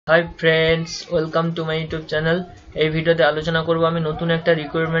Hi friends, welcome to my YouTube channel. এই ভিডিওতে আলোচনা করব আমি নতুন একটা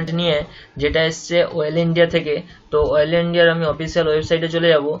রিক্রুটমেন্ট নিয়ে, যেটা এসছে ওয়েল ইন্ডিয়া থেকে। তো ওয়েল ইন্ডিয়ার আমি অফিসিয়াল ওয়েবসাইটে চলে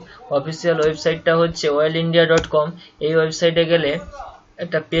যাব। অফিসিয়াল ওয়েবসাইটটা হচ্ছে oilindia.com। এই ওয়েবসাইটে গেলে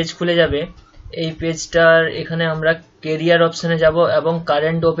একটা পেজ খুলে যাবে। এই পেজটার এখানে আমরা কেরিয়ার অপশানে যাব এবং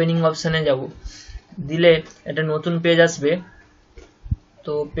কারেন্ট ওপেনিং অপশানে যাব। দিলে একটা নতুন পেজ আসবে।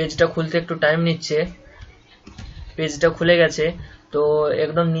 তো পেজটা খুলতে একটু টাইম নিচ্ছে। পেজটা খুলে গেছে। তো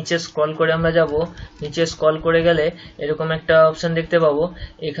একদম নিচে স্ক্রল করে আমরা যাব। নিচে স্ক্রল করে গেলে এরকম একটা অপশান দেখতে পাবো।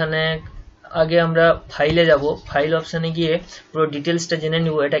 এখানে আগে আমরা ফাইলে যাব। ফাইল অপশানে গিয়ে পুরো ডিটেলসটা জেনে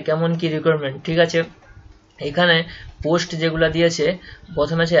নিব, এটা কেমন কি রিকোয়ারমেন্ট। ঠিক আছে, এখানে পোস্ট যেগুলো দিয়েছে,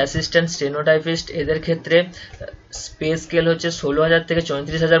 প্রথমে আছে অ্যাসিস্ট্যান্ট স্টেনোটাইপিস্ট। এদের ক্ষেত্রে পে স্কেল হচ্ছে 16,000 থেকে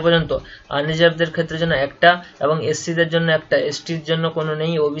 34,000 পর্যন্ত। আনরিজার্ভদের ক্ষেত্রে জন্য একটা, এবং এসসিদের জন্য একটা, এসটির জন্য কোনো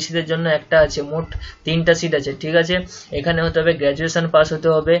নেই, ওবিসিদের জন্য একটা আছে। মোট 3টা সিট আছে। ঠিক আছে, এখানে হতে হবে গ্র্যাজুয়েশন পাস হতে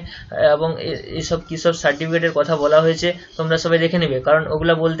হবে, এবং এইসব কী সব সার্টিফিকেটের কথা বলা হয়েছে তোমরা সবাই দেখে নেবে, কারণ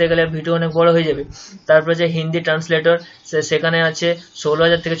ওগুলো বলতে গেলে ভিডিও অনেক বড় হয়ে যাবে। তারপরে যে হিন্দি ট্রান্সলেটর, সেখানে আছে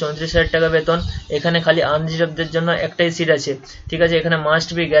 16,000 থেকে 34,000 টাকা বেতন। এখানে খালি আনরিজার্ভদের জন্য একটাই সিট আছে। ঠিক আছে, এখানে must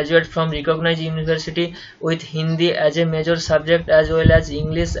be graduate from recognise university with Hindi as a major subject as well as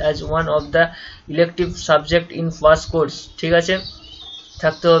English as one of the elective subject in first course. ঠিক আছে,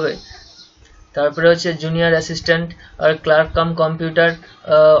 থাকতে হবে। তারপরে হচ্ছে জুনিয়র অ্যাসিস্ট্যান্ট আর ক্লার্ক কাম কম্পিউটার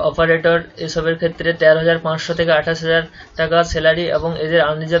অপারেটর, এসবের ক্ষেত্রে 13,500 থেকে 28,000 টাকা স্যালারি, এবং এদের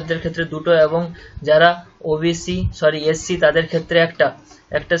আনরিজার্ভদের ক্ষেত্রে দুটো, এবং যারা এসসি তাদের ক্ষেত্রে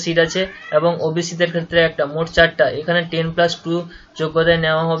একটা সিট আছে, এবং ওবিসিদের ক্ষেত্রে একটা। মোট 4টা। এখানে 10+2 যোগ্যতায়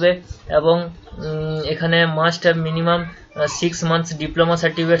নেওয়া হবে, এবং এখানে must have minimum 6 months diploma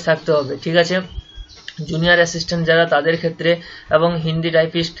certificate থাকতে হবে। ঠিক আছে, জুনিয়র অ্যাসিস্ট্যান্ট যারা, তাদের ক্ষেত্রে, এবং হিন্দি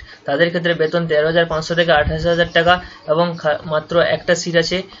টাইপিস্ট তাদের ক্ষেত্রে বেতন 13,500 থেকে 28,000 টাকা, এবং মাত্র একটা সিট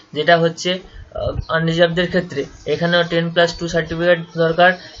আছে, যেটা হচ্ছে আনরিজার্ভদের ক্ষেত্রে। এখানেও 10+2 সার্টিফিকেট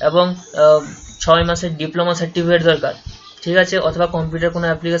দরকার, এবং 6 মাসের ডিপ্লোমা সার্টিফিকেট দরকার। ঠিক আছে, অথবা কম্পিউটার কোনো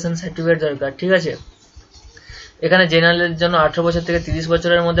অ্যাপ্লিকেশন সার্টিফিকেট দরকার। ঠিক আছে, এখানে জেনারেলের জন্য 18 বছর থেকে 30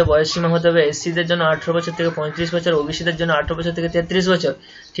 বছরের মধ্যে বয়সসীমা হতে হবে। এসসিদের জন্য 18 বছর থেকে 35 বছর, ওবিসিদের জন্য 18 বছর থেকে 33 বছর।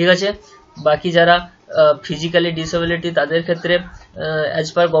 ঠিক আছে, বাকি যারা ফিজিক্যালি ডিসেবিলিটি, তাদের ক্ষেত্রে অ্যাজ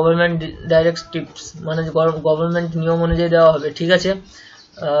পার গভর্নমেন্ট ডাইরেক্টিভস, মানে গভর্নমেন্ট নিয়ম অনুযায়ী দেওয়া হবে। ঠিক আছে,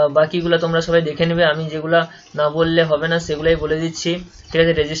 বাকিগুলো তোমরা সবাই দেখে নেবে। আমি যেগুলো না বললে হবে না সেগুলোই বলে দিচ্ছি। ঠিক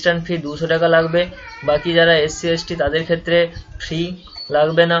আছে, রেজিস্ট্রেশন ফি 200 টাকা লাগবে। বাকি যারা এসসি এসটি তাদের ক্ষেত্রে ফ্রি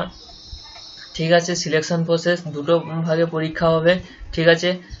লাগবে না। ঠিক আছে, সিলেকশন প্রসেস দুটো ভাগে পরীক্ষা হবে। ঠিক আছে,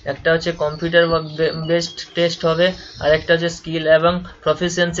 একটা হচ্ছে কম্পিউটার বেসড টেস্ট হবে, আর একটা হচ্ছে স্কিল এবং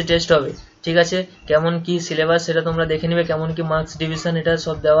প্রফিসিয়েন্সি টেস্ট হবে। ঠিক আছে, কেমন কি সিলেবাস সেটা তোমরা দেখে নিবে, কেমন কি মার্কস ডিভিশন, এটা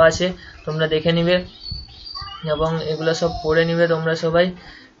সব দেওয়া আছে, তোমরা দেখে নিবে, এবং এগুলো সব পড়ে নিবে তোমরা সবাই।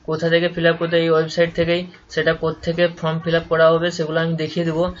 কোথা থেকে ফিল আপ করতে, এই ওয়েবসাইট থেকেই। সেটা কোত্থেকে ফর্ম ফিল আপ করা হবে সেগুলো আমি দেখিয়ে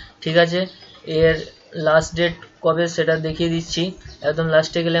দেবো। ঠিক আছে, এর লাস্ট ডেট কবে সেটা দেখিয়ে দিচ্ছি। একদম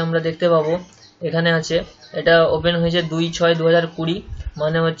লাস্টে গেলে আমরা দেখতে পাবো এখানে আছে, এটা ওপেন হয়েছে 2/6/2020,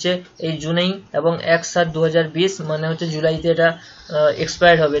 মানে হচ্ছে এই জুনেই, এবং 1/7/2020 মানে হচ্ছে জুলাইতে এটা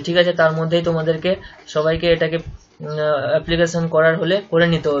এক্সপায়ার্ড হবে। ঠিক আছে, তার মধ্যেই তোমাদেরকে সবাইকে এটাকে অ্যাপ্লিকেশন করার হলে করে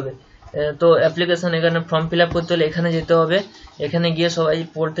নিতে হবে। তো অ্যাপ্লিকেশন, এখানে ফর্ম ফিল আপ করতে হলে এখানে যেতে হবে। এখানে গিয়ে সবাই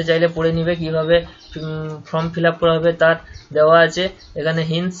পড়তে চাইলে পড়ে নিবে, কিভাবে ফর্ম ফিল আপ করা হবে তার দেওয়া আছে এখানে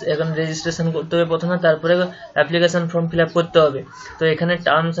হিন্টস। এখানে রেজিস্ট্রেশন করতে হবে প্রথমে, তারপরে অ্যাপ্লিকেশন ফর্ম ফিল আপ করতে হবে। তো এখানে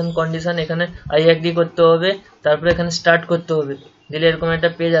টার্মস অ্যান্ড কন্ডিশন, এখানে আই এগ্রি করতে হবে, তারপরে এখানে স্টার্ট করতে হবে। দিলে এরকম একটা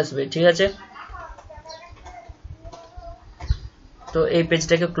পেজ আসবে। ঠিক আছে, তো এই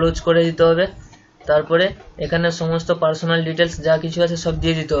পেজটাকে ক্লোজ করে দিতে হবে। তারপরে এখানে সমস্ত পার্সোনাল ডিটেলস যা কিছু আছে সব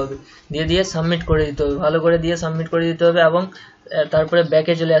দিয়ে দিতে হবে, দিয়ে সাবমিট করে দিতে হবে, ভালো করে দিয়ে সাবমিট করে দিতে হবে, এবং তারপরে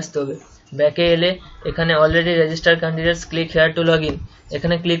ব্যাকে চলে আসতে হবে। ব্যাকে এলে এখানে already register candidates, click here two log in,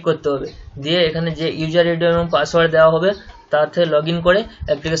 এখানে ক্লিক করতে হবে। দিয়ে এখানে যে ইউজার আইডি এবং পাসওয়ার্ড দেওয়া হবে তার থেকে লগ ইন করে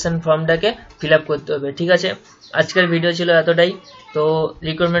অ্যাপ্লিকেশন ফর্মটাকে ফিল আপ করতে হবে। ঠিক আছে, আজকের ভিডিও ছিল এতটাই। তো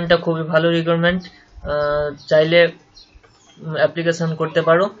রিকোয়ারমেন্টটা খুবই ভালো রিকোয়ারমেন্ট, চাইলে অ্যাপ্লিকেশন করতে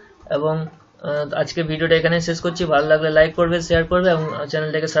পারো। এবং আজকে ভিডিওটা এখানে শেষ করছি। ভালো লাগলে লাইক করবে, শেয়ার করবে, এবং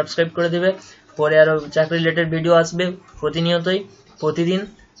চ্যানেলটাকে সাবস্ক্রাইব করে দিবে। পরে আরও চাকরি রিলেটেড ভিডিও আসবে প্রতিনিয়তই, প্রতিদিন।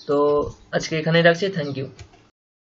 তো আজকে এখানেই রাখছি। Thank you.